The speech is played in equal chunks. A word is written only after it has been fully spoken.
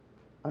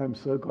I'm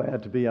so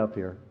glad to be up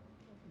here.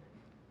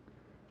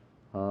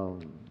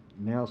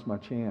 Now's my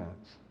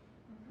chance.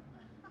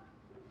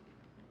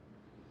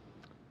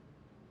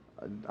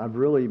 I've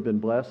really been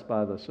blessed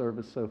by the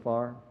service so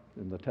far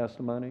and the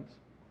testimonies.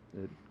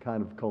 It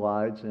kind of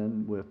collides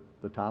in with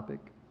the topic.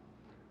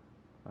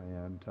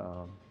 And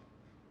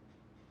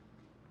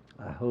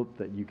I hope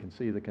that you can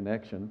see the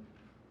connection.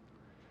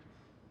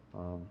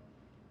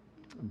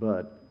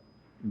 But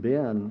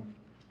Ben,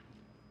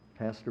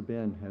 Pastor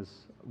Ben, has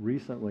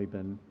recently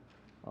been,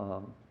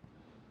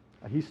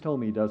 he's told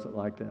me he doesn't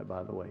like that,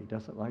 by the way. He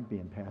doesn't like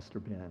being Pastor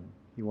Ben.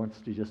 He wants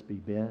to just be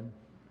Ben.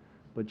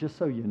 But just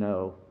so you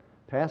know,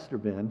 Pastor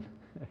Ben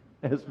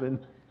has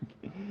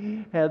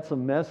had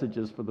some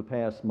messages for the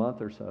past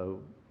month or so,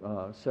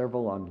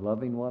 several on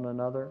loving one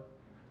another,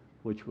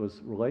 which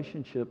was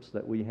relationships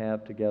that we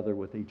have together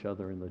with each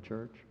other in the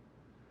church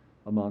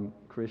among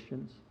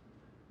Christians.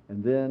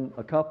 And then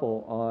a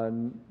couple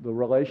on the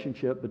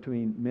relationship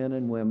between men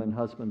and women,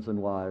 husbands and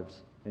wives,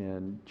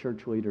 and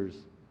church leaders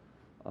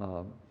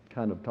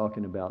kind of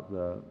talking about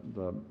the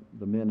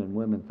men and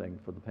women thing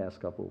for the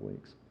past couple of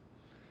weeks.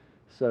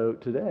 So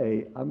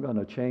today I'm going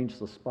to change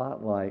the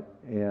spotlight,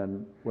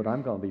 and what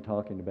I'm going to be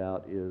talking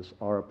about is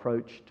our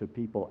approach to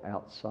people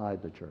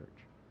outside the church.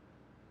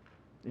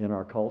 In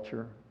our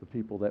culture, the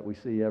people that we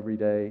see every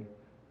day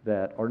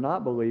that are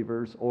not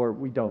believers, or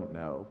we don't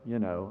know. You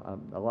know,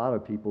 a lot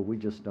of people, we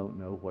just don't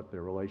know what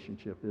their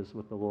relationship is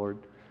with the Lord.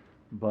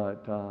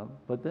 But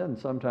then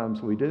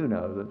sometimes we do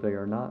know that they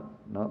are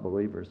not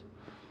believers.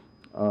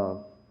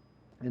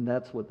 And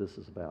that's what this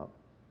is about.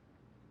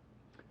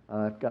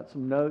 I've got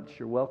some notes.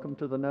 You're welcome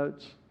to the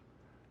notes.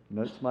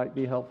 Notes might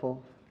be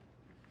helpful.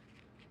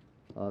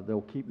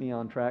 They'll keep me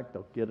on track.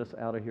 They'll get us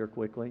out of here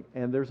quickly.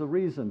 And there's a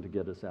reason to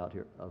get us out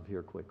of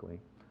here quickly.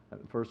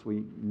 First,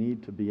 we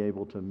need to be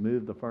able to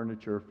move the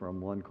furniture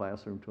from one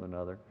classroom to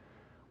another.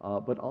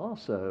 But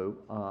also,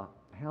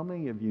 how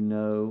many of you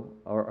know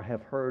or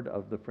have heard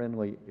of the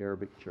Friendly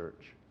Arabic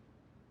Church?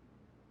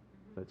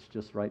 That's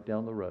just right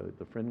down the road,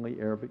 the Friendly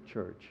Arabic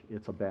Church.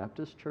 It's a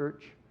Baptist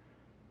church.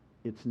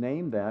 It's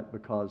named that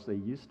because they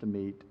used to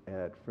meet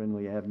at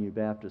Friendly Avenue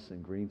Baptist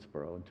in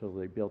Greensboro until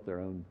they built their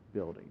own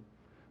building.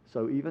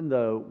 So even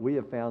though we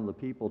have found the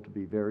people to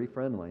be very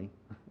friendly,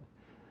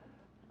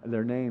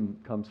 their name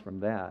comes from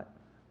that.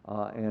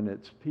 And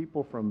it's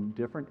people from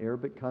different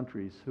Arabic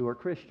countries who are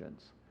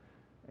Christians.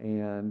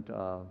 And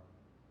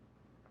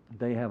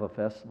they have a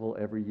festival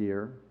every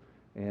year.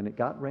 And it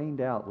got rained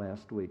out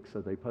last week,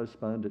 so they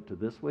postponed it to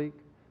this week.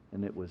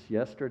 And it was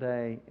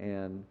yesterday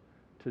and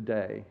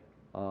today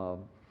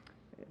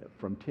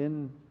from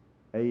 10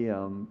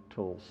 a.m.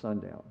 till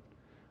sundown.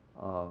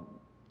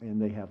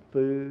 And they have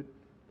food.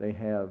 They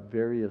have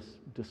various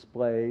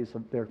displays.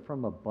 They're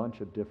from a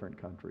bunch of different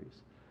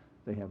countries.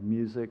 They have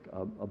music,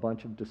 a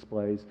bunch of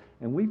displays,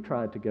 and we've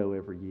tried to go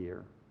every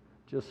year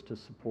just to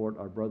support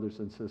our brothers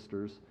and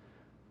sisters.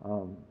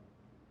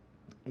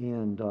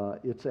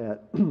 It's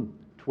at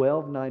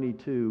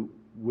 1292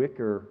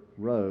 Wicker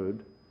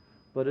Road,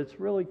 but it's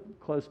really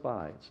close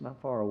by. It's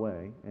not far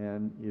away,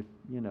 and if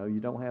you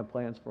don't have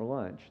plans for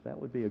lunch, that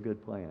would be a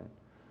good plan.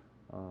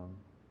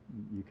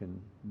 You can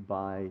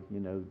buy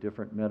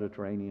different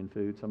Mediterranean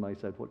food. Somebody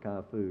said, "What kind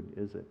of food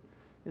is it?"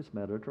 It's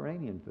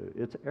Mediterranean food.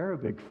 It's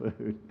Arabic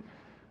food,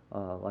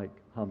 like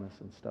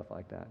hummus and stuff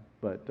like that.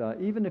 But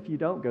even if you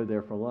don't go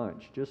there for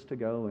lunch, just to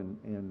go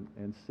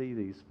and see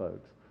these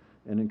folks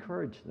and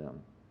encourage them.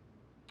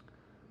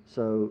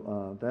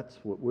 So that's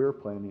what we're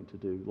planning to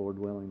do, Lord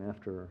willing,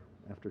 after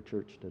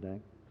church today.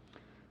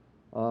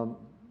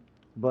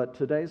 But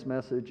today's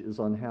message is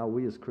on how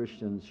we as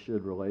Christians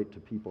should relate to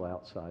people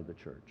outside the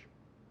church.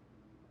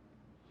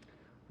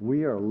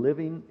 We are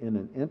living in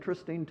an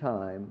interesting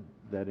time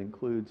that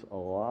includes a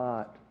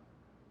lot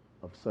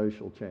of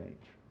social change.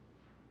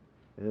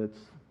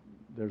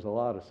 There's a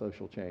lot of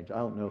social change. I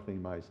don't know if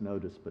anybody's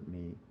noticed but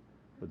me,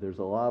 but there's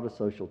a lot of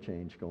social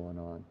change going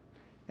on.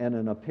 And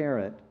an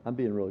apparent, I'm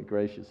being really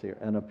gracious here,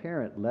 an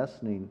apparent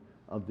lessening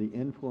of the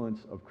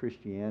influence of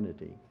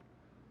Christianity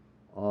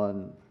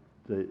on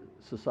the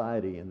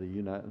society in the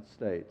United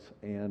States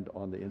and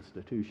on the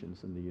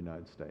institutions in the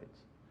United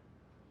States.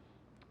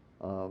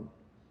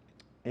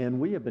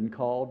 And we have been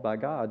called by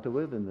God to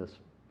live in this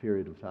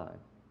period of time.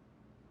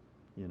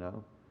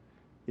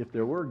 If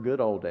there were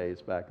good old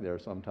days back there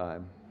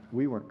sometime,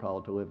 we weren't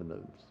called to live in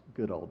those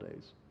good old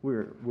days.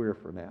 We're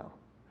for now.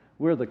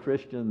 We're the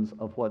Christians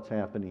of what's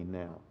happening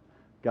now.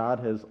 God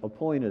has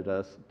appointed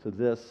us to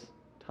this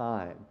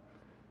time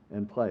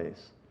and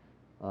place,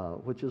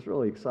 which is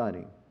really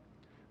exciting.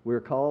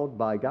 We're called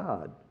by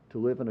God to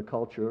live in a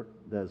culture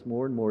that is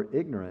more and more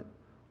ignorant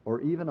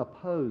or even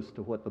opposed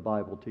to what the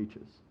Bible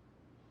teaches.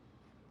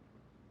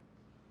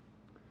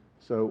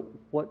 So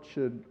what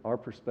should our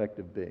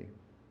perspective be?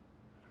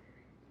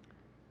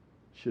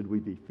 Should we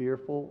be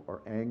fearful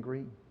or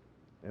angry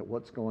at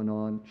what's going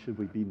on? Should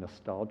we be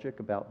nostalgic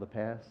about the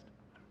past?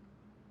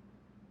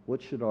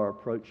 What should our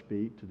approach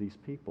be to these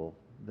people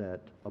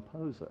that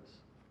oppose us?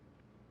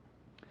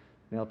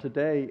 Now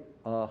today,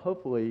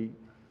 hopefully,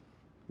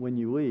 when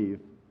you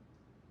leave,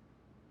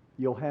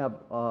 you'll have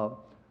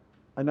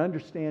an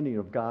understanding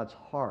of God's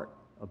heart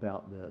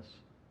about this.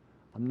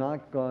 I'm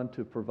not going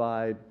to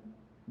provide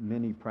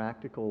many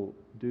practical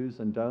do's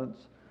and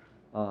don'ts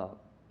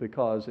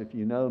because if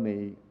you know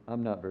me,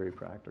 I'm not very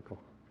practical.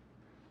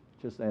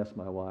 Just ask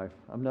my wife.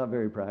 I'm not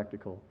very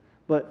practical.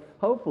 But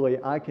hopefully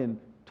I can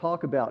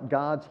talk about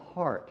God's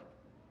heart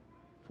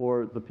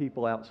for the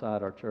people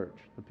outside our church,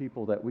 the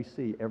people that we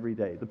see every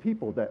day, the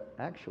people that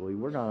actually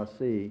we're going to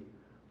see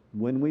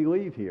when we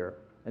leave here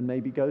and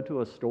maybe go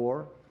to a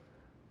store.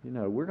 You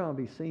know, we're going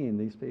to be seeing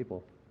these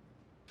people.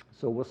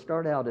 So we'll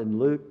start out in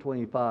Luke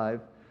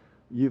 25.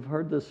 You've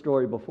heard this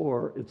story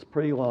before. It's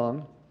pretty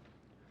long,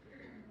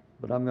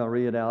 but I'm going to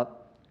read it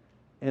out.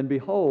 And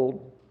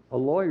behold, a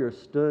lawyer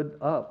stood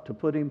up to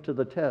put him to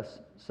the test,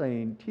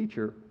 saying,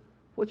 Teacher,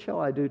 what shall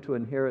I do to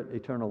inherit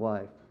eternal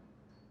life?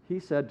 He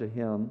said to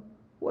him,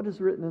 What is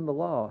written in the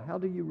law? How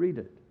do you read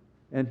it?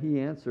 And he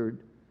answered,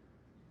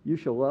 You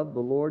shall love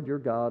the Lord your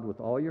God with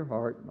all your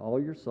heart and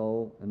all your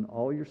soul and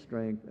all your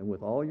strength and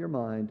with all your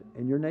mind,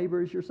 and your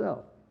neighbor as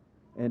yourself.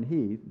 And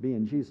he,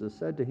 being Jesus,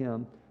 said to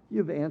him,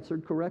 You've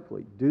answered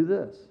correctly. Do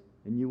this,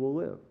 and you will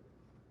live.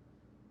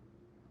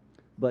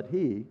 But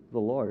he, the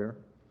lawyer,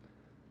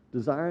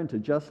 desiring to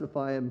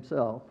justify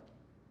himself,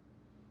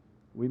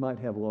 we might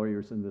have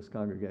lawyers in this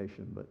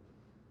congregation, but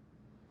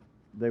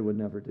they would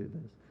never do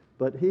this.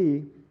 But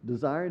he,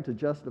 desiring to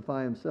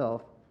justify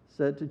himself,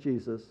 said to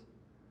Jesus,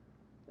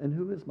 And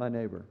who is my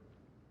neighbor?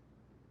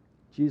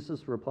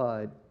 Jesus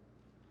replied,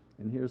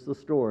 and here's the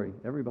story.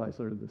 Everybody's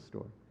heard of this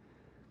story.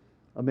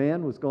 A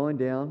man was going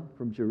down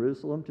from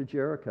Jerusalem to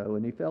Jericho,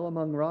 and he fell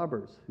among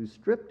robbers, who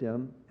stripped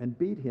him and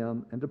beat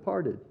him and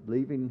departed,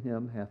 leaving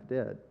him half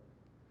dead.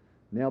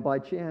 Now by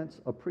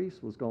chance a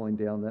priest was going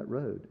down that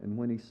road, and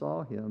when he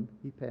saw him,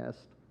 he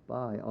passed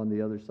by on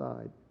the other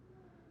side.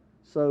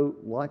 So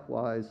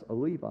likewise a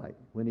Levite,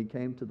 when he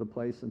came to the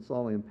place and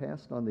saw him,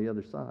 passed on the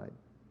other side.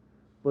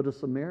 But a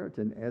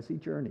Samaritan, as he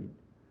journeyed,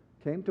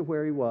 came to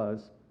where he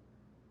was,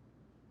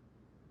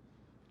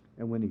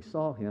 and when he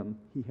saw him,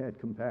 he had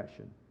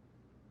compassion.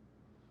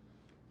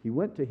 He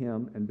went to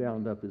him and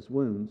bound up his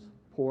wounds,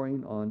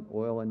 pouring on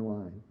oil and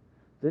wine.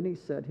 Then he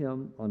set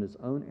him on his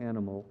own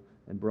animal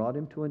and brought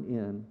him to an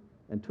inn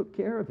and took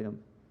care of him.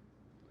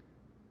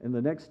 And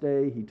the next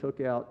day he took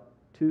out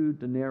 2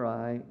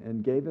 denarii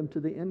and gave him to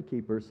the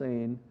innkeeper,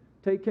 saying,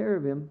 Take care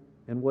of him,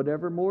 and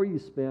whatever more you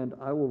spend,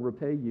 I will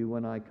repay you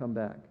when I come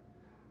back.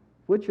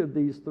 Which of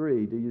these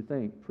 3 do you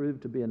think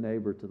proved to be a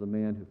neighbor to the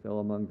man who fell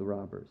among the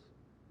robbers?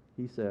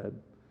 He said,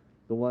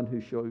 The one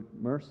who showed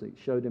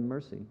him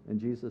mercy. And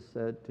Jesus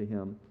said to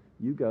him,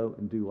 You go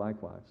and do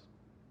likewise.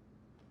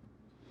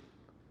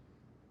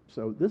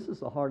 So this is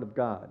the heart of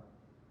God.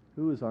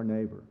 Who is our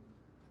neighbor?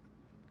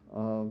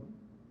 Now,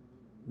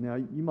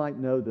 you might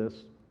know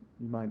this,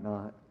 you might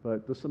not,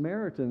 but the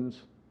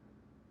Samaritans,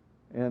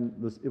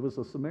 it was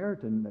a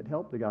Samaritan that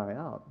helped the guy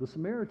out. The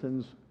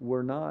Samaritans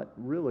were not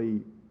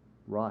really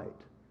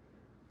right.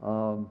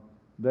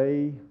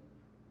 They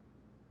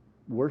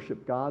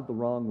worshiped God the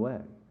wrong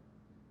way.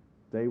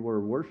 They were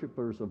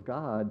worshipers of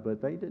God,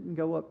 but they didn't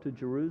go up to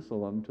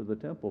Jerusalem to the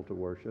temple to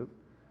worship.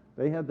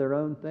 They had their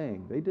own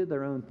thing. They did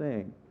their own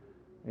thing.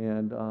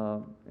 And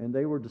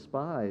they were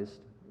despised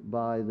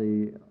by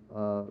the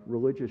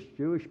religious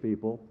Jewish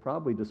people,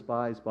 probably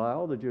despised by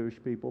all the Jewish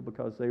people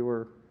because they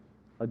were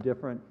a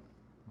different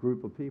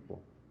group of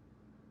people.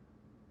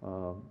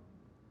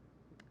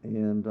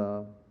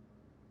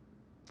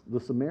 The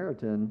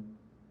Samaritan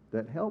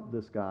that helped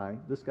this guy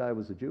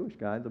was a Jewish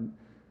guy,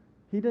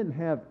 he didn't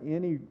have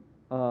any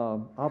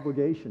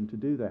obligation to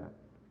do that.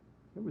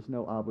 There was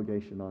no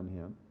obligation on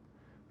him.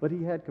 But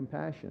he had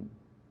compassion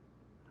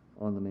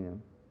on the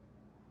man.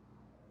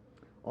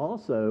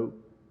 Also,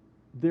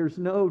 there's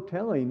no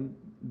telling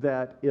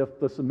that if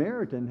the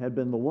Samaritan had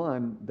been the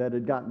one that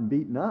had gotten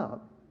beaten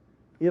up,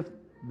 if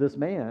this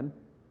man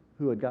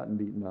who had gotten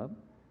beaten up,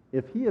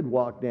 if he had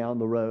walked down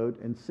the road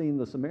and seen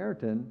the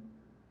Samaritan,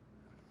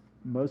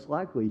 most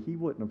likely he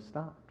wouldn't have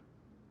stopped.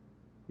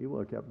 He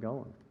would have kept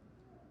going.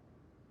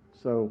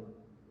 So,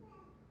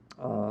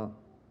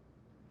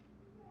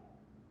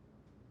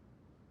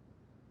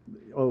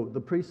 the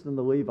priest and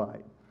the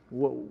Levite,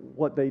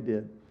 what they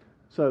did.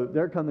 So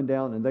they're coming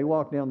down and they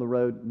walk down the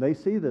road and they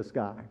see this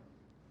guy.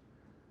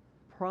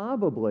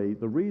 Probably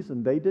the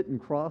reason they didn't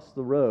cross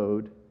the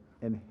road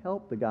and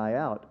help the guy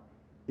out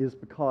is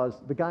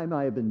because the guy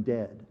might have been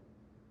dead.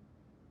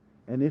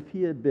 And if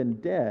he had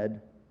been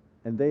dead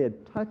and they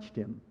had touched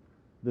him,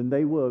 then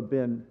they would have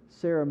been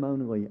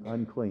ceremonially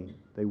unclean.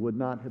 They would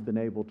not have been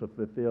able to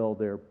fulfill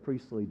their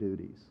priestly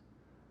duties.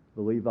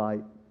 The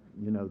Levite,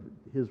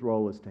 his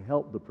role is to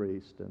help the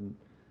priest, and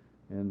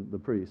the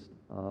priest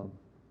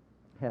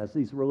has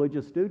these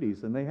religious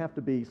duties, and they have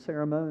to be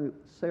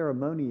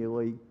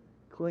ceremonially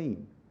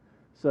clean.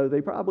 So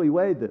they probably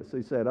weighed this.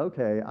 They said,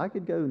 okay, I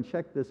could go and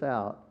check this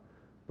out,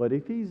 but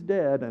if he's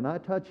dead and I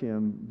touch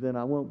him, then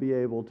I won't be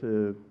able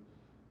to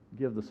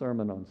give the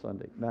sermon on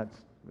Sunday. That's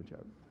a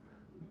joke.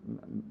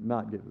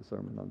 Not give the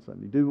sermon on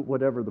Sunday. Do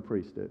whatever the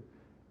priest did.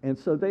 And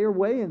so they are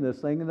weighing this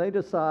thing, and they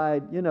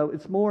decide,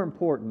 it's more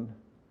important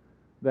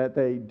that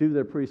they do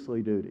their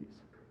priestly duties.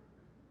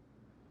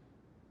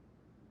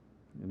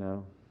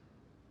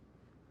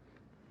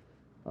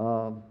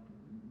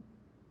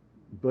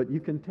 But you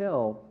can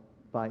tell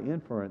by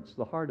inference,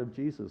 the heart of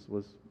Jesus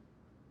was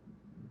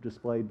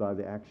displayed by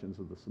the actions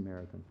of the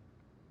Samaritan.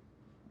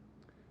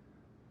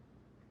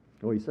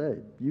 Well, he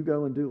said, you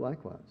go and do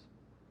likewise.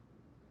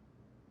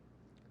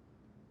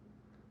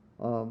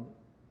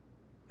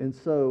 And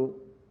so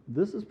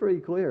this is pretty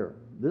clear.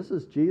 This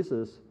is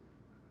Jesus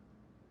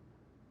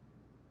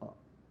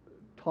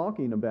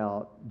talking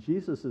about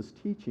Jesus'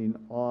 teaching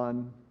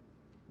on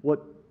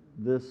what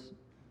this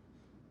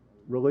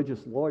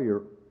religious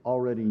lawyer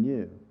already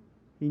knew.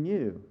 He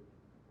knew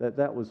that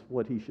that was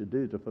what he should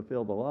do to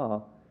fulfill the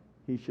law.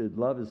 He should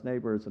love his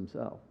neighbor as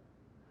himself.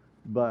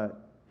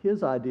 But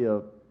his idea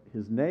of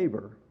his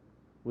neighbor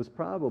was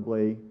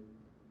probably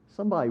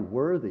somebody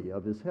worthy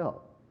of his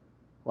help.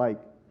 Like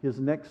his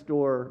next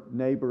door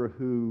neighbor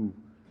who,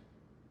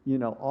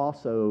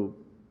 also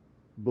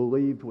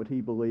believed what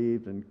he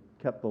believed and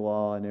kept the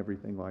law and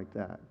everything like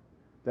that.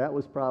 That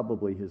was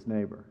probably his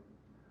neighbor.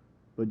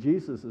 But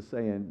Jesus is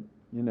saying,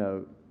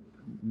 no,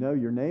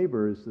 your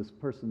neighbor is this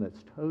person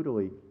that's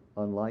totally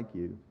unlike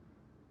you,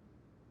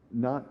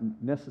 not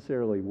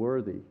necessarily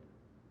worthy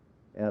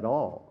at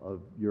all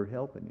of your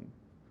helping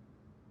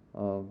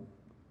him.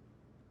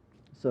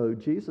 So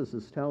Jesus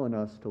is telling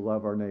us to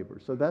love our neighbor.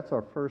 So that's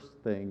our first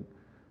thing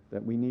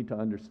that we need to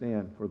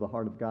understand for the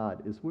heart of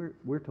God, is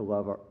we're to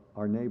love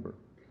our neighbor.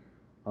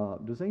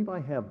 Does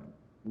anybody have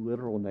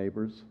literal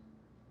neighbors?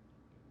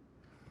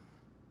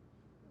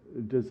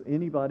 Does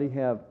anybody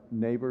have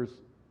neighbors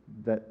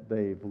that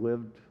they've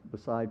lived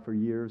beside for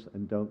years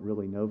and don't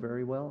really know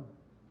very well?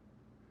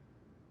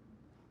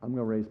 I'm going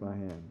to raise my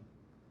hand.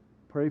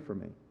 Pray for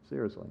me,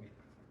 seriously,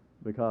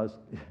 because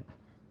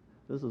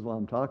this is what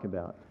I'm talking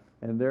about.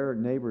 And there are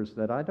neighbors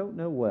that I don't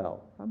know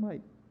well. I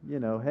might,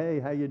 hey,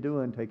 how you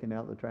doing, taking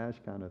out the trash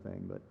kind of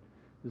thing. But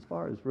as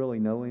far as really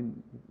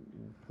knowing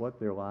what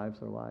their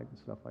lives are like and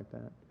stuff like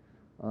that,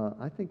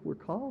 I think we're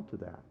called to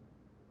that.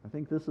 I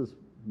think this is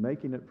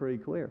making it pretty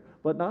clear.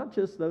 But not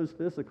just those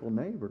physical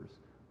neighbors,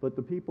 but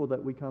the people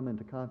that we come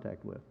into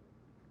contact with.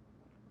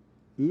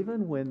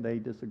 Even when they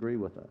disagree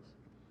with us.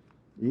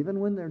 Even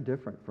when they're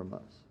different from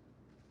us.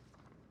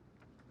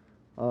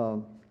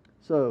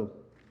 So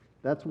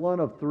that's one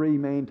of three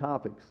main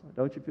topics.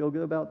 Don't you feel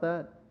good about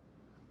that?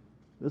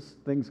 This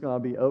thing's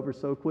going to be over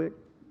so quick.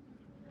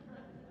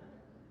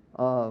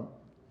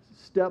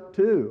 Step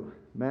 2,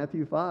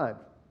 Matthew 5.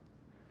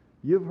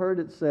 You've heard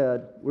it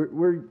said,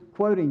 we're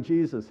quoting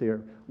Jesus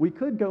here. We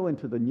could go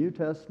into the New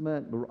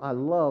Testament. I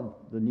love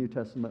the New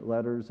Testament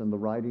letters and the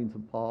writings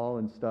of Paul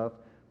and stuff,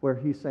 where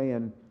he's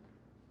saying,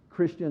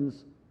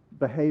 Christians,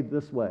 behave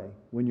this way.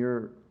 When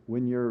you're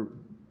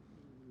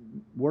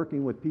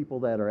working with people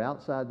that are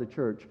outside the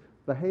church,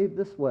 behave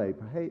this way.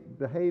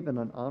 Behave in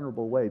an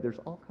honorable way. There's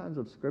all kinds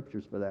of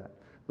scriptures for that.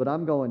 But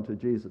I'm going to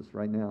Jesus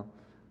right now.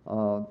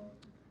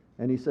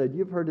 And he said,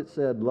 you've heard it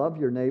said, love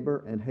your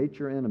neighbor and hate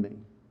your enemy.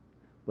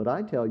 But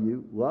I tell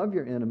you, love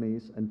your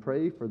enemies and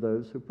pray for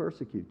those who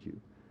persecute you,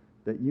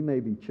 that you may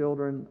be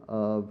children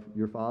of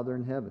your Father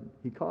in heaven.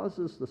 He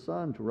causes the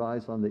sun to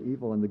rise on the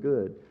evil and the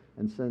good,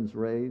 and sends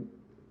rain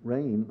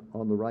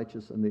on the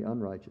righteous and the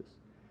unrighteous.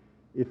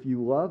 If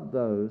you love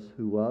those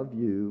who love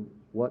you,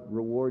 what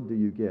reward do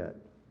you get?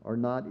 Are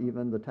not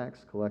even the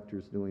tax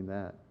collectors doing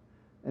that?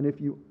 And if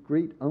you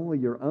greet only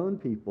your own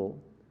people,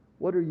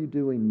 what are you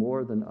doing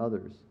more than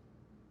others?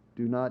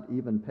 Do not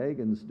even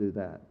pagans do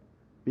that?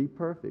 Be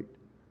perfect,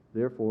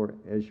 therefore,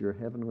 as your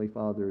heavenly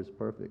Father is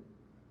perfect.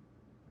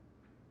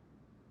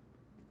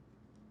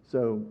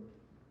 So,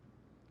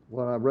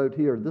 what I wrote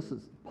here, this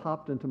has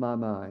popped into my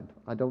mind.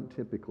 I don't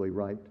typically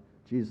write,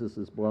 Jesus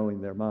is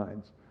blowing their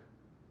minds.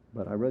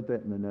 But I wrote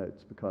that in the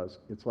notes because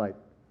it's like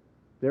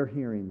they're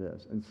hearing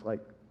this. And it's like,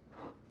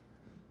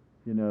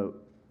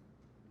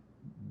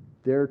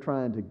 they're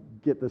trying to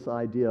get this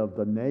idea of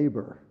the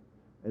neighbor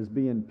as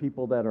being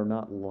people that are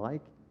not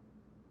like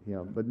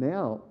him. But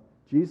now,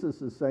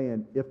 Jesus is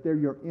saying, if they're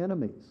your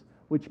enemies,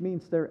 which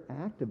means they're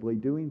actively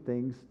doing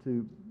things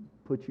to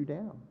put you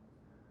down,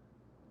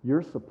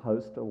 you're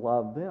supposed to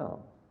love them.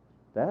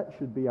 That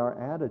should be our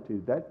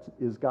attitude. That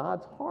is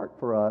God's heart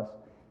for us,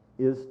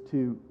 is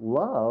to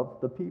love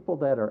the people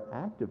that are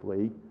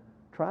actively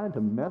trying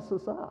to mess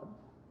us up.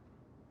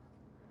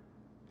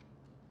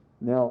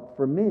 Now,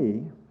 for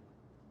me,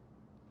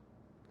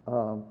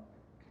 I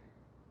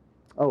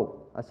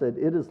said,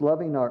 it is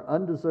loving our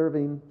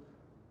undeserving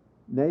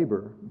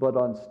neighbor, but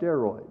on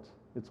steroids.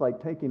 It's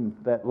like taking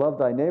that love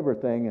thy neighbor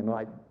thing and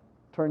like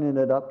turning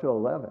it up to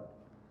 11.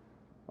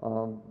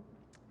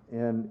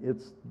 And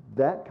it's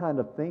that kind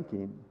of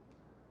thinking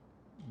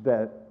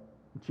that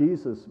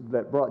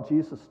brought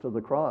Jesus to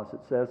the cross.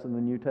 It says in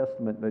the New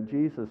Testament that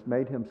Jesus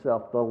made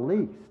himself the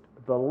least.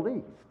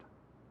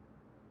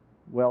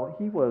 Well,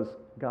 he was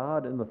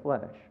God in the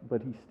flesh,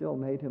 but he still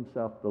made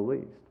himself the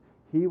least.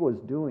 He was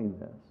doing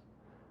this.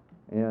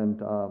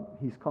 And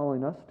he's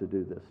calling us to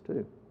do this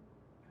too.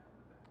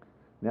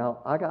 Now,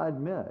 I got to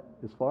admit,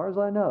 as far as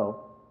I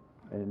know,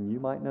 and you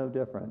might know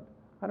different,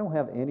 I don't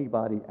have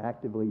anybody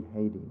actively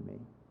hating me,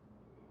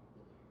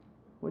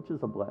 which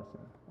is a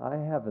blessing. I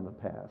have in the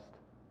past,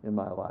 in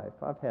my life.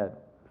 I've had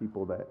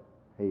people that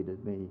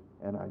hated me,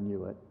 and I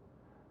knew it.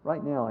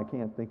 Right now, I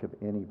can't think of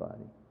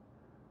anybody.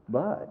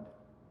 But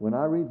when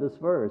I read this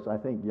verse, I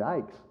think,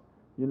 yikes,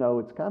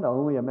 it's kind of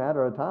only a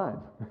matter of time.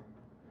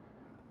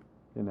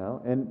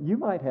 And you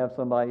might have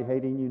somebody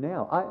hating you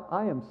now.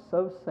 I am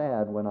so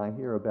sad when I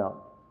hear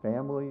about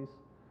families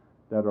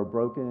that are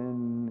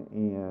broken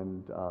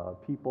and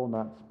people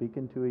not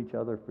speaking to each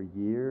other for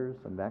years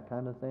and that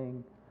kind of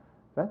thing.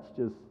 That's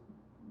just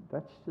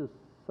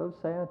so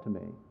sad to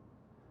me.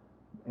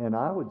 And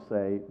I would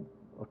say,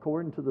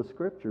 according to the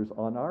scriptures,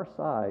 on our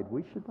side,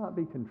 we should not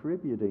be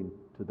contributing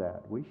to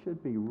that. We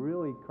should be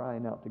really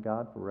crying out to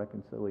God for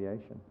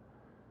reconciliation,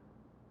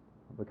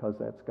 because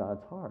that's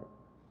God's heart.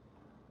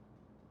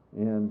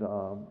 And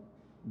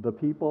the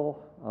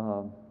people,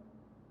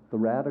 the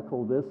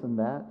radical this and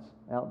that's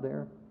out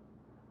there,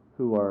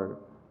 who are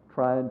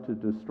trying to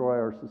destroy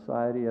our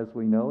society as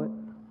we know it,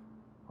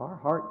 our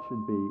heart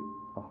should be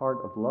a heart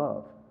of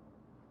love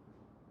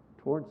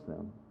towards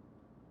them.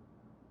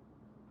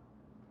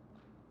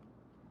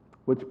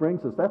 Which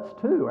brings us, that's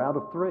 2 out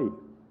of 3.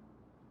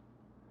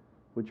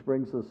 Which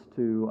brings us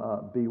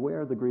to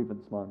beware the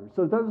grievance mongers.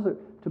 So those are,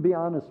 to be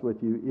honest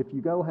with you, if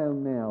you go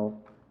home now,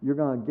 you're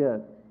going to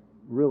get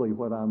really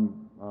what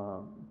I'm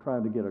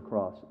trying to get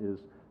across is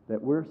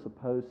that we're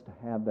supposed to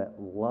have that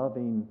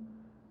loving,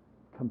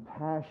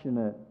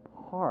 compassionate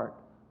heart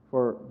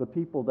for the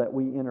people that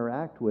we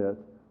interact with,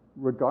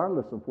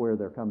 regardless of where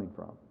they're coming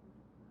from.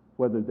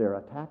 Whether they're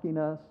attacking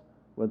us,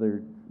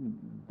 whether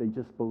they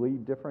just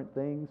believe different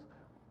things,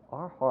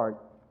 our heart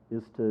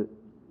is to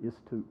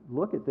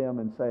look at them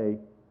and say,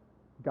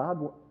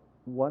 God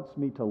wants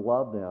me to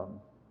love them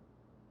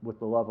with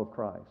the love of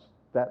Christ.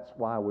 That's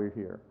why we're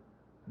here.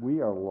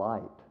 We are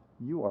light.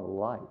 You are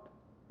light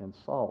and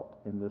salt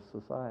in this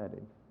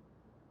society.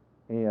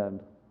 And,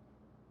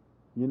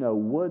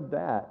 would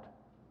that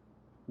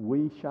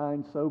we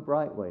shine so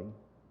brightly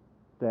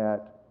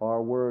that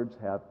our words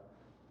have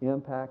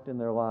impact in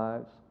their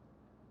lives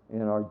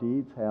and our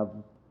deeds have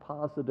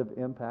positive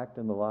impact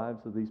in the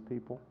lives of these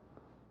people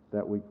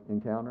that we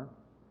encounter.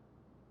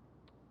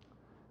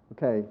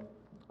 Okay,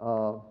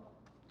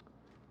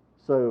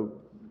 so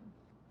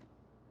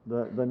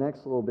the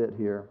next little bit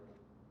here,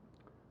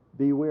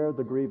 beware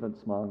the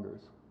grievance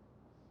mongers.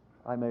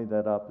 I made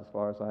that up as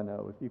far as I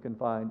know. If you can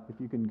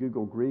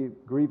Google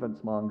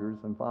grievance mongers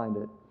and find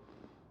it,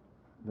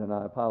 then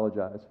I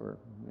apologize for,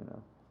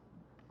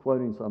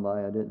 quoting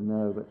somebody I didn't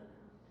know.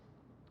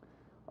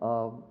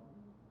 But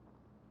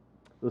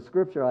the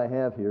scripture I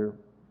have here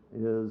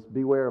is,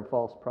 beware of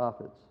false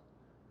prophets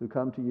who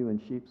come to you in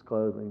sheep's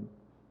clothing,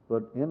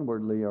 but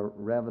inwardly are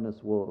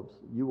ravenous wolves.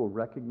 You will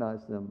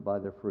recognize them by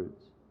their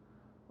fruits.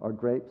 Are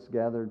grapes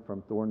gathered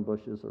from thorn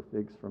bushes or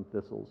figs from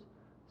thistles?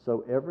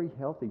 So every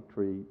healthy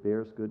tree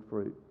bears good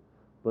fruit,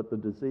 but the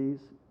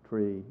diseased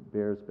tree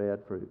bears bad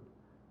fruit.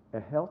 A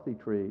healthy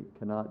tree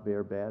cannot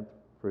bear bad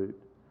fruit,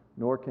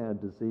 nor can a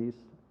diseased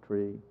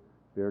tree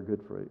bear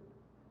good fruit.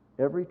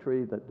 Every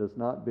tree that does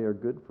not bear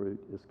good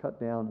fruit is cut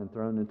down and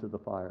thrown into the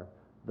fire.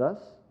 Thus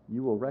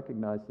you will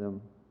recognize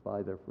them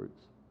by their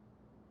fruits.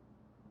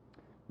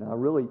 Now, I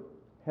really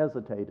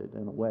hesitated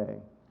in a way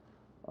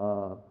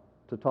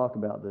to talk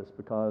about this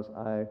because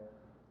I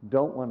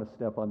don't want to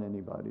step on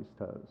anybody's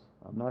toes.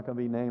 I'm not going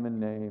to be naming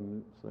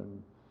names,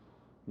 and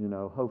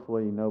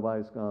hopefully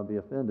nobody's going to be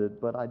offended,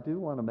 but I do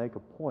want to make a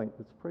point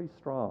that's pretty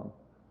strong.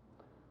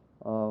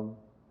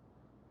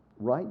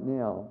 Right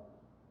now,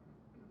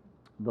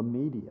 the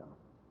media.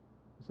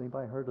 Has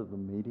anybody heard of the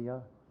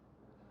media?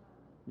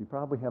 You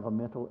probably have a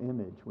mental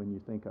image when you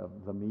think of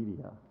the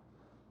media.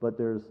 But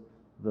there's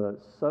the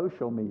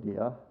social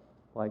media,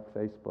 like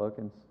Facebook,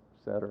 and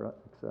et cetera,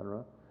 et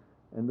cetera.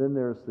 And then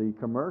there's the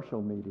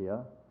commercial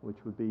media, which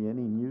would be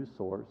any news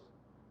source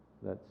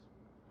that's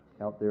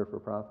out there for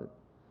profit.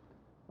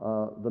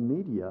 The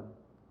media,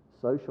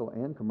 social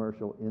and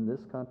commercial, in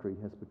this country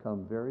has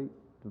become very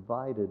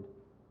divided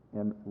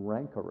and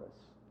rancorous.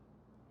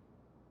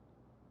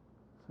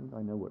 Does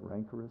anybody know what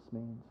rancorous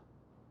means?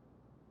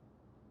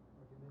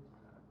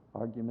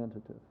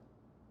 Argumentative.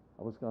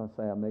 I was going to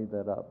say I made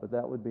that up, but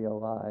that would be a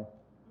lie.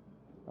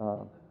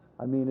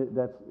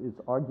 It's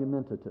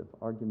argumentative,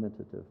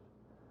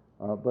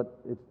 but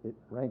it's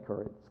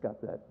rancor. It's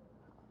got that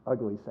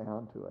ugly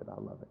sound to it. I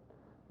love it.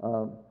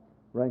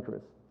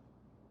 Rancorous.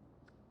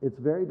 It's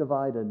very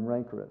divided and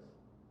rancorous.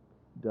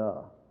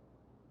 Duh.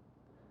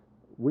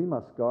 We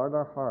must guard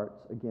our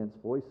hearts against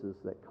voices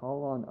that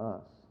call on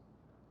us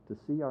to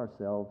see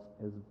ourselves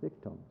as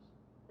victims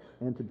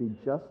and to be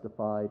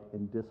justified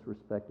in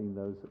disrespecting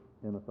those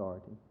in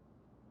authority.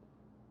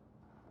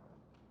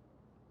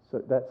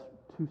 So that's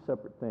 2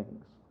 separate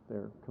things.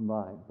 They're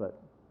combined, but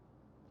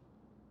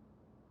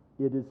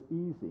it is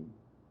easy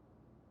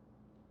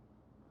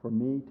for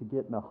me to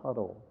get in a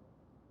huddle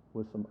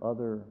with some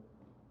other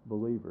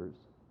believers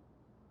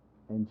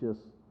and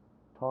just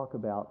talk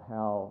about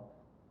how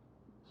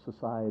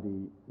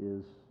society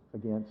is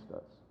against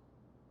us.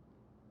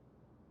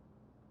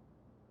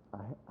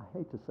 I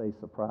hate to say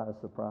surprise,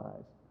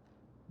 surprise,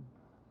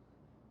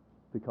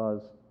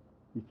 because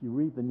if you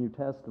read the New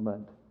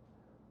Testament,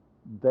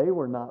 they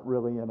were not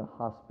really in a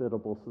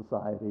hospitable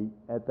society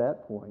at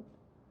that point.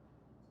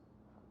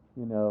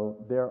 You know,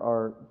 there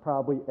are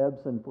probably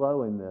ebbs and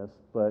flows in this,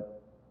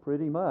 but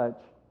pretty much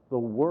the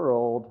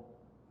world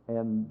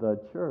and the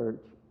church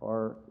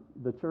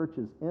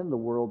is in the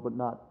world, but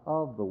not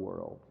of the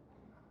world.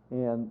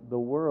 And the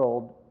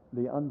world,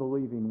 the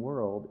unbelieving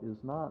world, is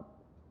not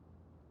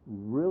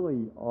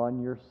really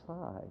on your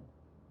side.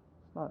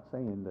 It's not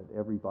saying that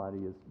everybody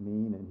is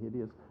mean and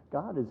hideous.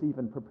 God is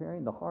even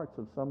preparing the hearts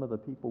of some of the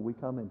people we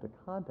come into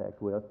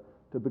contact with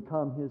to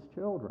become His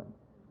children.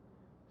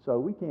 So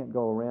we can't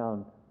go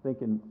around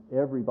thinking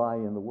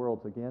everybody in the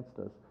world's against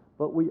us.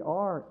 But we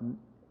are,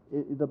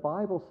 the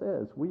Bible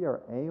says we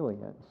are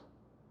aliens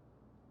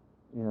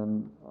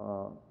in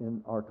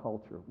our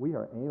culture. We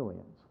are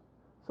aliens.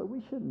 So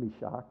we shouldn't be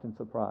shocked and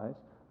surprised.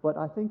 But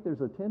I think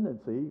there's a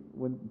tendency,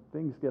 when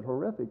things get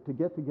horrific, to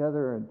get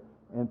together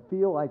and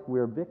feel like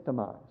we're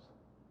victimized.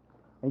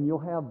 And you'll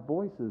have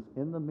voices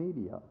in the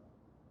media,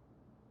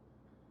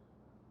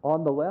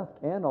 on the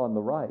left and on the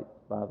right,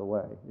 by the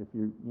way. If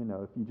you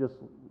just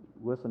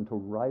listen to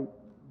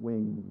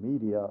right-wing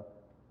media,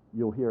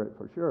 you'll hear it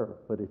for sure.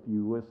 But if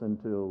you listen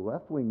to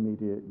left-wing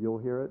media, you'll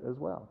hear it as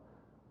well.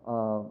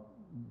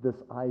 This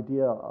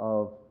idea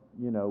of,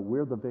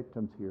 we're the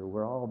victims here.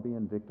 We're all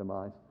being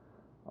victimized.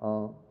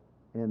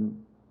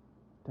 And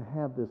to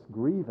have this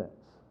grievance,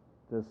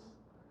 this,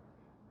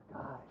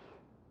 gosh,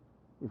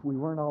 if we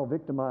weren't all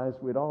victimized,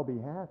 we'd all be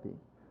happy.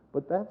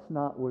 But that's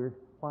not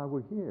why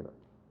we're here.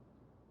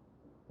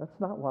 That's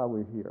not why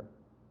we're here,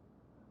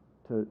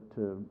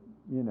 to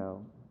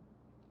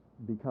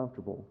be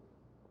comfortable.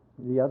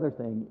 The other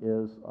thing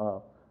is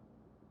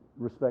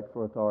respect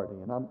for authority,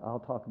 and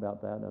I'll talk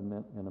about that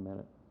in a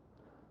minute.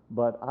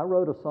 But I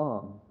wrote a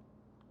song,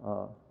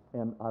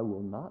 and I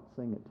will not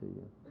sing it to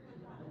you.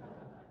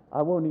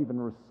 I won't even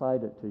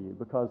recite it to you,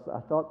 because I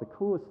thought the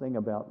coolest thing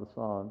about the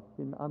song,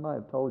 and I might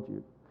have told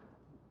you,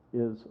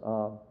 is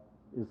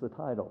the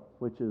title,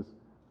 which is,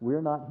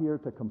 "We're Not Here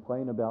to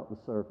Complain About the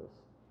Service."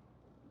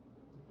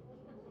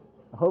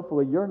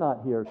 Hopefully you're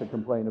not here to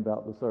complain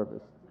about the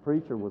service. The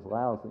preacher was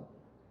lousy.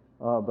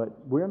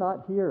 But we're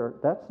not here.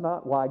 That's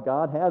not why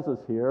God has us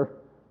here,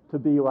 to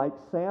be like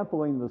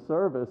sampling the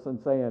service and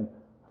saying,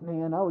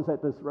 man, I was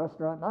at this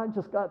restaurant and I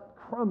just got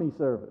crummy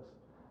service.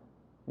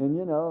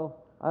 And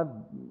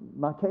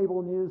my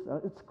cable news,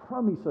 it's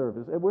crummy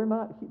service. And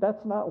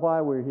that's not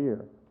why we're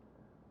here.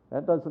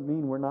 That doesn't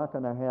mean we're not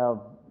going to have,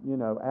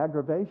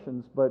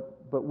 aggravations, but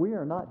we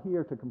are not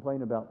here to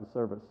complain about the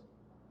service.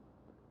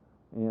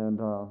 And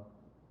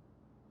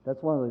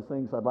that's one of those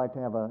things I'd like to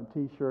have a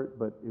T-shirt,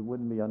 but it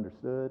wouldn't be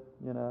understood,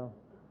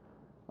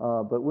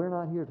 But we're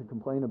not here to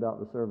complain about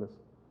the service.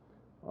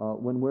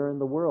 When we're in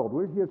the world,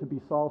 we're here to be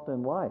salt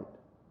and light,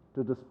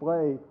 to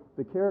display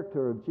the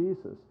character of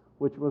Jesus,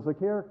 which was a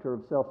character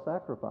of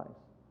self-sacrifice.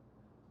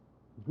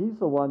 He's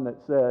the one that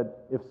said,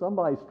 if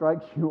somebody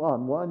strikes you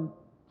on one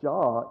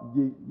jaw,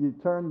 you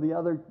turn the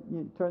other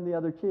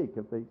cheek.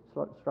 If they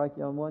strike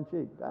you on one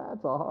cheek,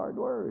 that's a hard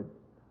word.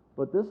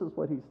 But this is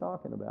what he's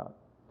talking about.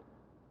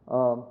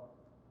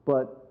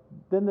 But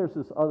then there's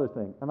this other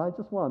thing, and I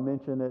just want to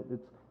mention it.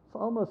 It's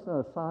almost an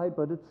aside,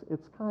 but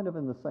it's kind of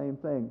in the same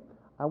thing.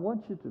 I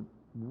want you to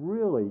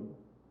really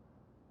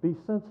be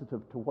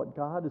sensitive to what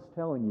God is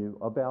telling you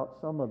about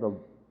some of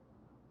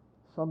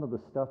the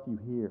stuff you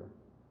hear,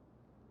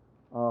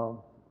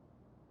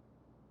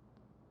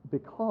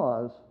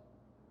 because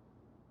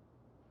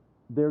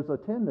there's a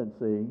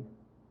tendency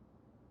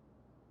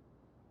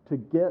to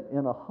get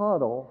in a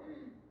huddle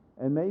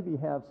and maybe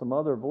have some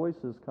other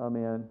voices come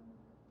in,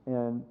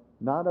 and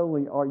not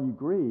only are you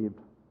grieved,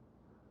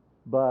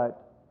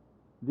 but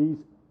these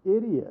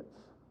idiots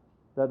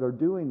that are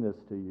doing this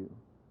to you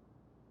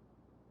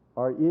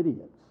are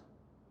idiots.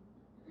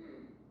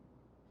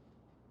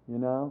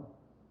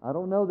 I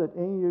don't know that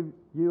any of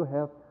you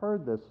have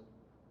heard this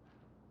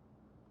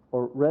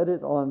or read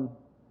it on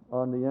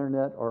the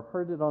internet or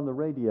heard it on the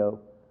radio,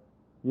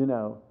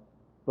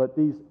 but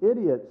these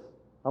idiots,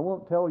 I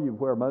won't tell you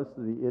where most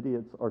of the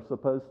idiots are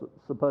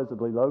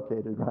supposedly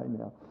located right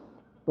now,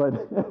 but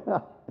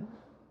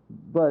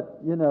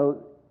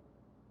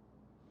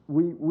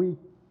we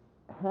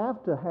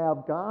have to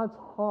have God's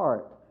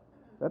heart.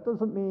 That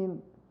doesn't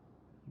mean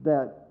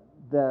that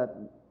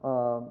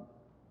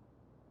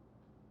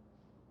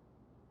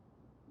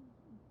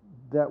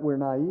we're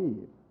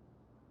naive.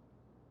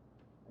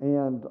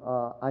 And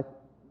I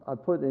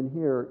put in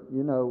here,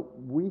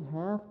 we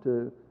have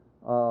to,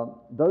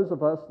 those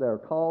of us that are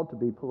called to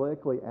be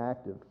politically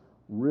active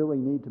really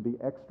need to be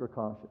extra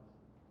cautious.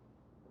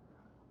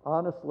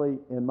 Honestly,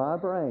 in my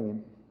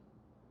brain,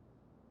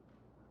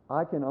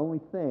 I can only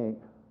think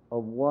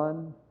of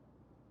one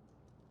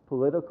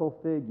political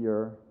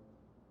figure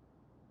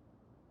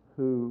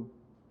who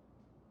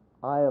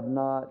I have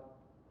not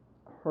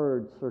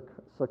heard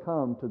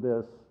succumb to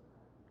this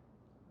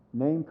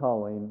name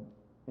calling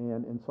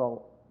and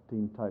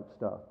insulting type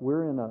stuff.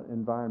 We're in an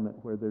environment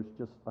where there's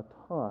just a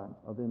ton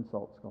of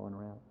insults going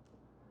around.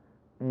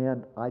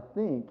 And I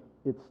think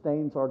it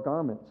stains our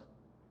garments,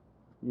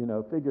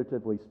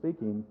 figuratively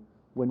speaking,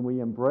 when we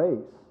embrace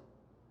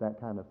that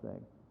kind of thing.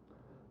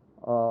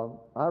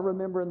 I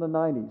remember in the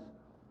 90s,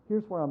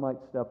 here's where I might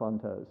step on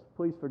toes.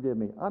 Please forgive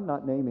me. I'm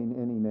not naming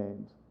any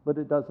names, but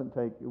it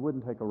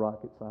wouldn't take a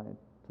rocket scientist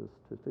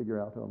to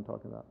figure out who I'm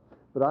talking about.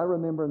 But I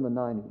remember in the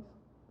 90s,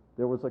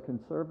 there was a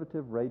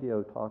conservative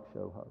radio talk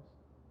show host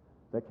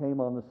that came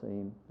on the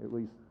scene, at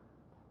least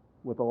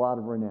with a lot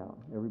of renown.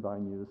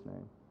 Everybody knew his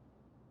name.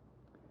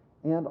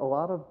 And a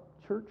lot of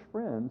church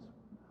friends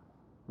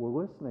were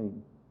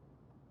listening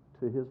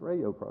to his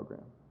radio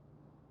program.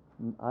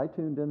 And I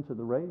tuned into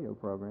the radio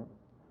program,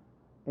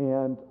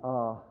 and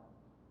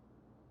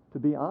to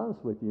be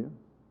honest with you,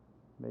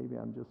 maybe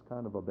I'm just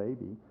kind of a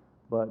baby,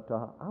 but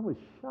I was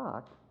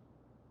shocked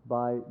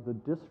by the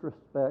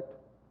disrespect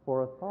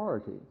for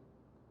authority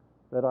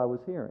that I was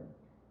hearing.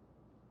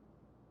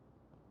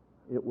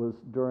 It was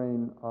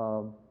during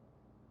a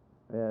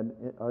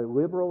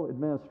liberal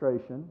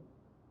administration,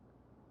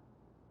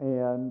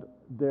 and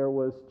there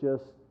was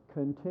just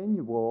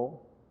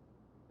continual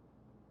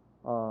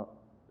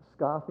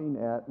scoffing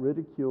at,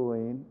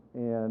 ridiculing,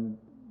 and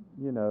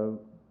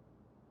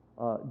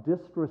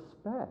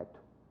disrespect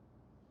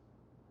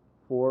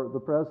for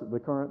the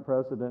current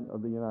president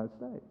of the United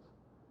States.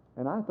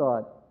 And I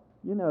thought,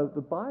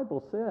 the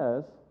Bible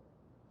says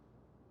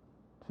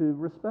to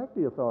respect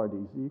the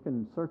authorities. You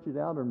can search it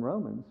out in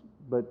Romans,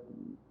 but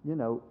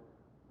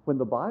when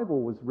the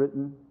Bible was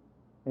written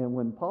and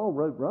when Paul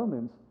wrote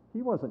Romans,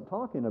 he wasn't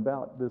talking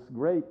about this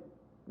great,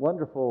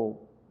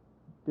 wonderful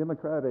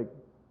democratic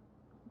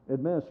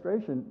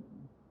administration.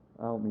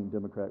 I don't mean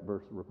Democrat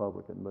versus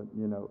Republican, but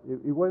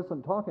he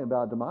wasn't talking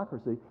about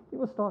democracy. He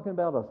was talking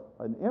about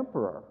an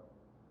emperor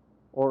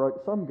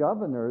or some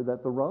governor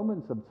that the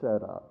Romans had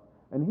set up.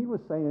 And he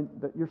was saying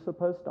that you're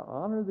supposed to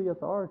honor the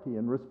authority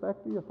and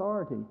respect the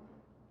authority.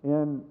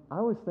 And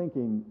I was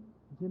thinking,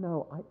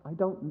 I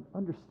don't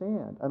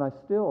understand, and I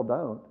still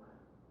don't,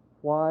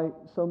 why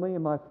so many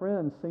of my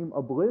friends seem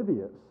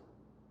oblivious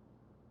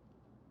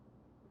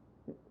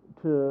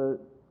to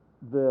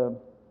the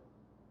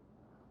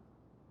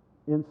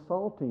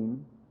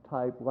insulting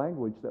type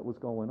language that was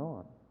going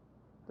on.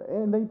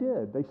 And they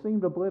did. They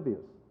seemed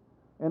oblivious.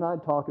 And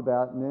I'd talk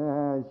about,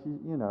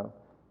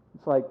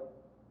 it's like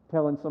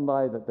telling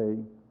somebody that they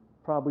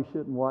probably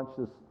shouldn't watch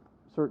this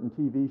certain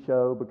TV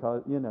show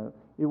because,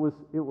 it was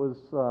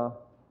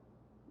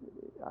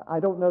I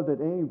don't know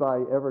that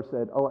anybody ever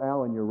said, "Oh,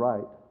 Alan, you're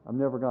right. I'm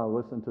never going to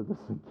listen to this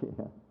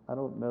again." I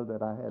don't know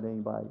that I had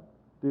anybody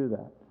do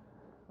that.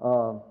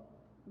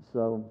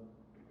 So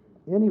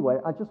anyway,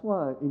 I just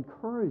want to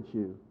encourage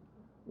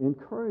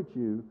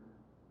you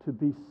to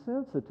be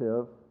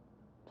sensitive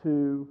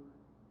to,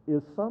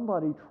 is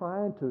somebody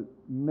trying to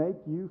make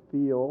you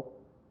feel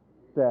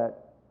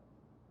that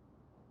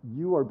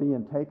you are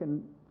being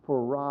taken for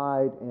a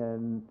ride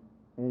and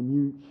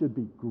you should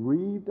be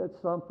grieved at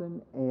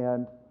something,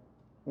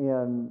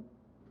 and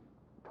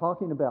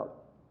talking about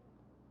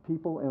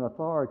people in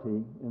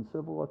authority, in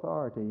civil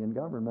authority, in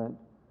government,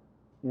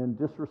 in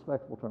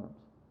disrespectful terms.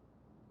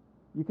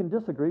 You can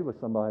disagree with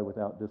somebody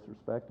without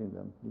disrespecting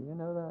them. Do you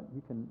know that?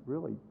 You can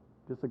really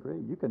disagree.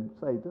 You can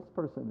say, this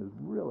person is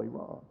really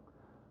wrong,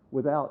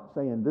 without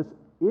saying, this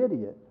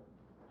idiot.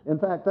 In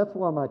fact, that's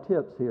one of my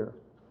tips here.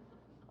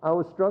 I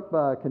was struck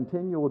by a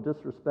continual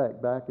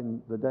disrespect back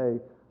in the day,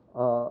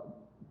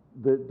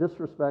 the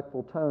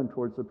disrespectful tone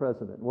towards the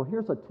president. Well,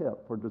 here's a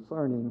tip for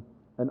discerning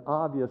an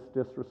obvious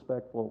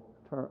disrespectful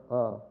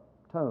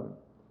tone.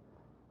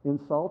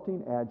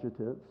 Insulting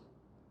adjectives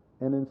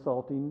and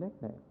insulting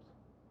nicknames.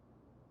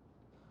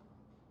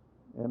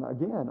 And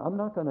again, I'm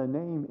not going to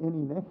name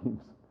any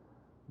names,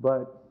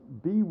 but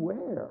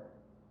beware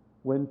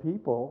when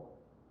people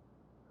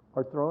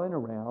are throwing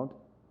around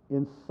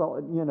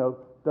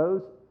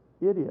those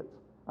idiots.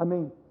 I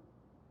mean,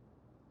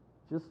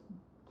 just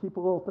keep a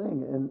little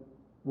thing, and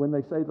when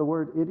they say the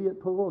word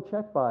idiot, put a little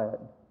check by it.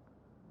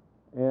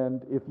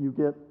 And if you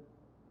get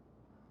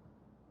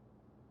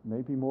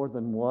maybe more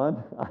than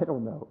one, I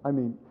don't know. I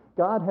mean,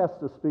 God has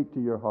to speak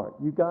to your heart.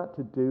 You got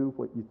to do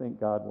what you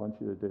think God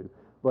wants you to do.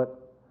 But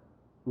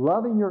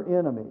loving your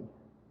enemy,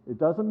 it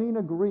doesn't mean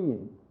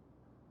agreeing,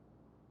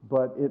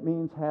 but it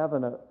means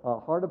having a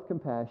heart of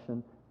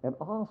compassion and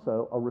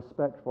also a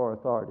respect for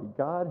authority.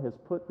 God has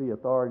put the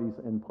authorities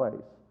in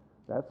place.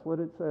 That's what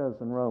it says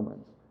in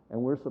Romans.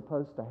 And we're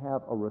supposed to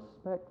have a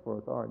respect for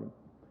authority.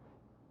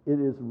 It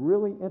is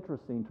really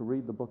interesting to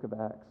read the book of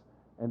Acts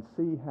and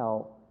see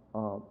how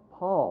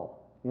Paul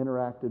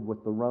interacted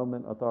with the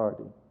Roman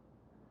authority.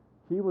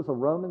 He was a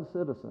Roman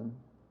citizen.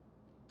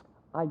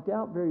 I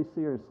doubt very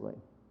seriously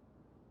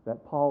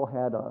that Paul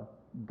had a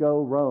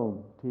Go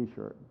Rome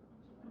t-shirt.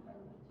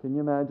 Can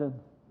you imagine?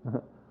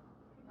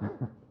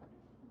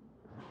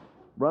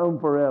 Rome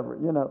forever.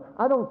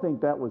 I don't think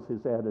that was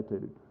his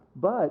attitude.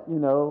 But,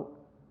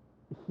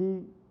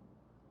 he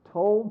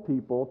told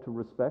people to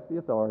respect the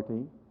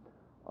authority.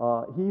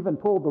 He even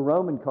pulled the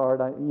Roman card.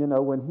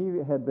 When he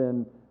had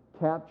been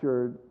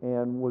captured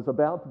and was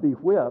about to be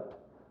whipped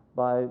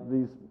by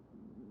these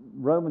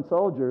Roman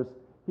soldiers,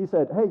 he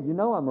said, "Hey, I'm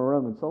a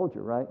Roman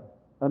soldier, right?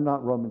 I'm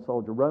not Roman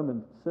soldier,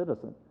 Roman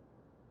citizen."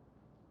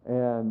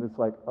 And it's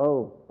like,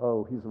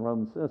 oh, he's a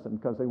Roman citizen,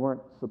 because they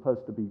weren't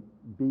supposed to be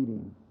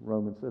beating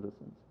Roman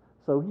citizens.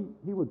 So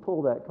he would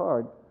pull that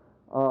card.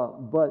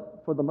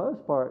 But for the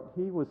most part,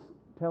 he was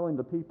telling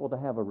the people to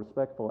have a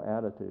respectful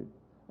attitude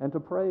and to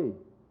pray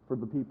for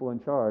the people in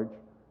charge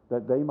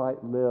that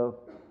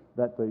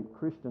the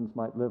Christians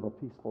might live a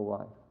peaceful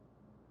life.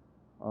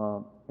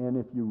 And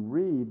if you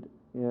read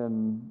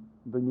in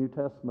the New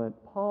Testament,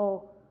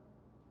 Paul,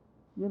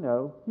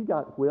 he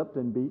got whipped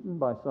and beaten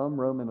by some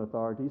Roman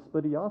authorities,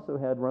 but he also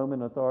had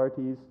Roman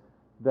authorities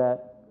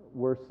that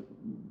were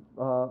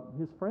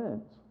his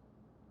friends.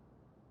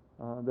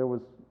 There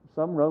was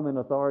some Roman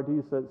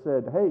authorities that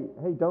said,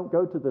 hey, don't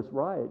go to this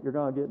riot. You're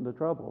going to get into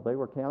trouble. They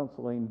were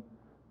counseling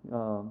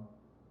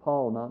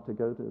Paul not to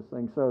go to this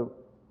thing. So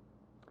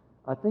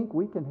I think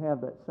we can have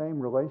that same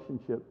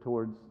relationship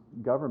towards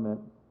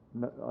government,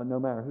 no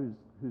matter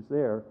who's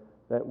there,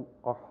 that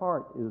our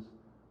heart is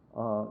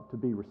to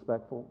be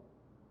respectful.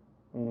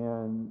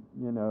 And,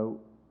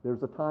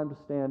 there's a time to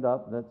stand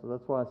up.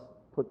 That's why I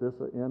put this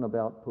in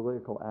about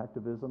political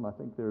activism. I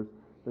think there's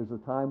a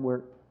time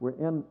where we're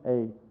in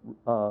a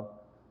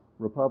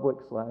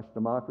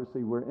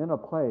republic/democracy. We're in a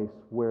place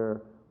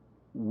where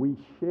we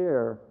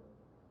share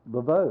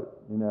the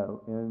vote,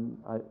 and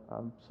I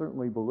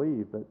certainly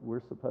believe that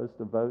we're supposed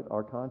to vote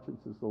our conscience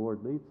as the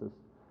Lord leads us.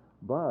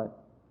 But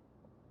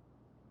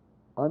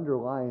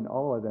underlying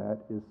all of that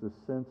is this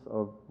sense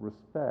of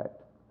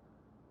respect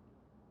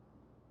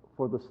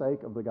for the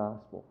sake of the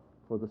gospel,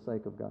 for the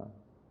sake of God.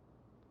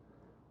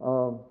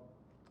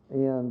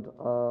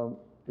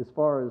 As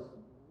far as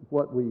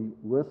what we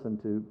listen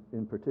to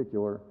in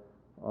particular,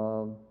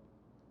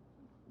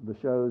 the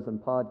shows and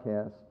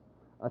podcasts,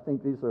 I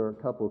think these are a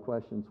couple of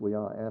questions we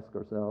ought to ask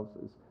ourselves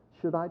is,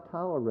 should I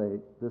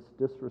tolerate this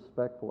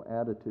disrespectful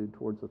attitude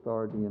towards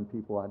authority and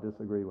people I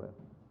disagree with?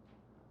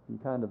 You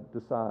kind of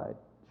decide,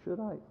 should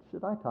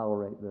I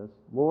tolerate this?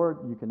 Lord,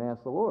 you can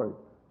ask the Lord,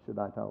 should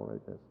I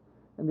tolerate this?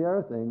 And the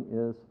other thing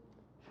is,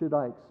 should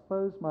I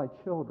expose my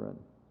children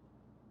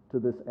to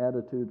this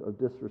attitude of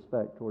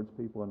disrespect towards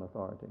people in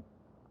authority?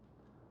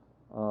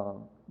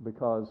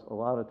 Because a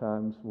lot of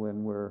times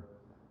when we're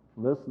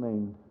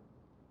listening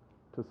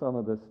to some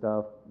of this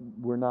stuff,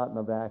 we're not in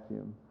a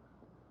vacuum.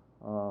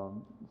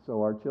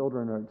 So our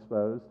children are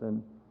exposed,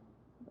 and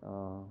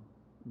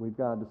we've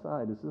got to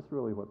decide, is this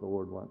really what the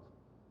Lord wants?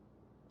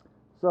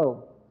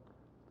 So,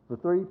 the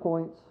 3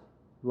 points: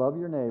 love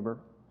your neighbor,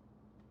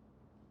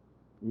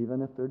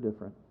 even if they're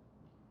different.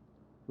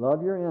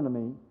 Love your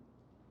enemy,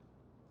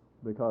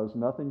 because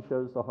nothing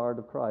shows the heart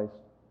of Christ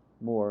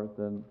more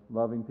than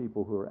loving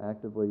people who are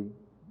actively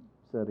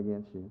set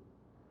against you.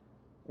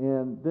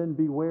 And then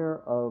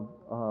beware of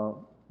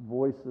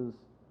voices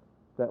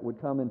that would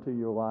come into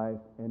your life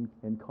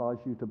and cause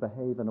you to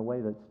behave in a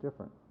way that's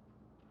different.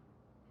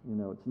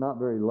 It's not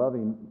very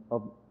loving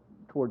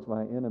towards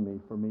my enemy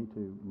for me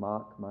to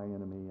mock my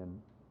enemy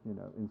and,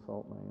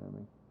 insult my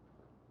enemy.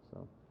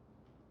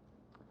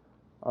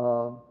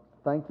 So,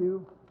 thank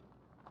you.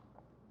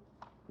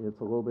 It's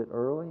a little bit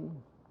early,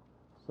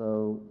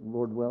 so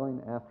Lord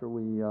willing, after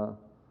we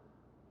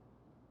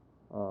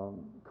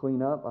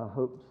clean up, I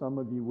hope some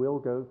of you will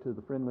go to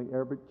the Friendly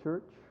Arabic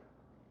Church.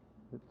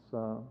 It's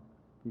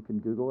you can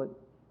Google it,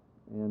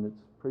 and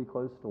it's pretty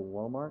close to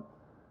Walmart.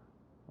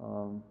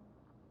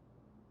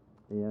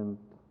 And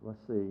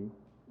let's see,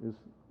 is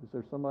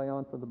there somebody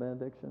on for the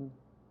benediction?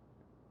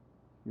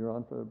 You're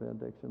on for the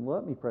benediction.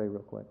 Let me pray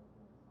real quick,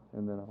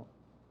 and then I'll.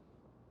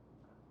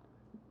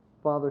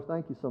 Father,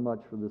 thank you so much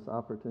for this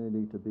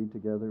opportunity to be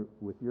together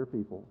with your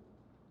people.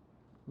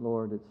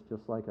 Lord, it's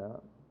just like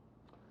a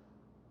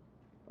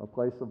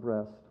place of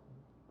rest,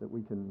 that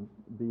we can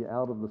be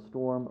out of the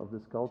storm of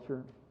this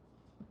culture,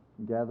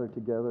 gather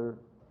together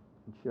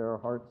and share our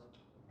hearts.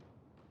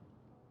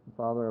 And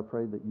Father, I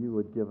pray that you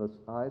would give us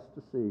eyes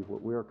to see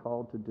what we are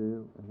called to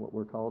do and what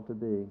we're called to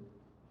be.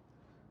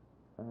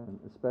 And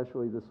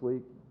especially this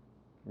week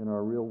in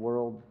our real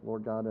world,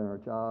 Lord God, in our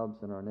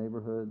jobs, in our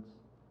neighborhoods,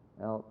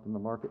 out in the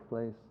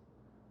marketplace,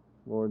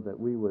 Lord, that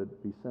we would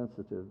be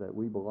sensitive, that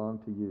we belong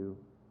to you,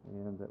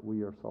 and that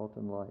we are salt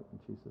and light. In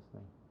Jesus'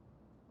 name,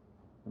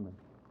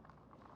 amen.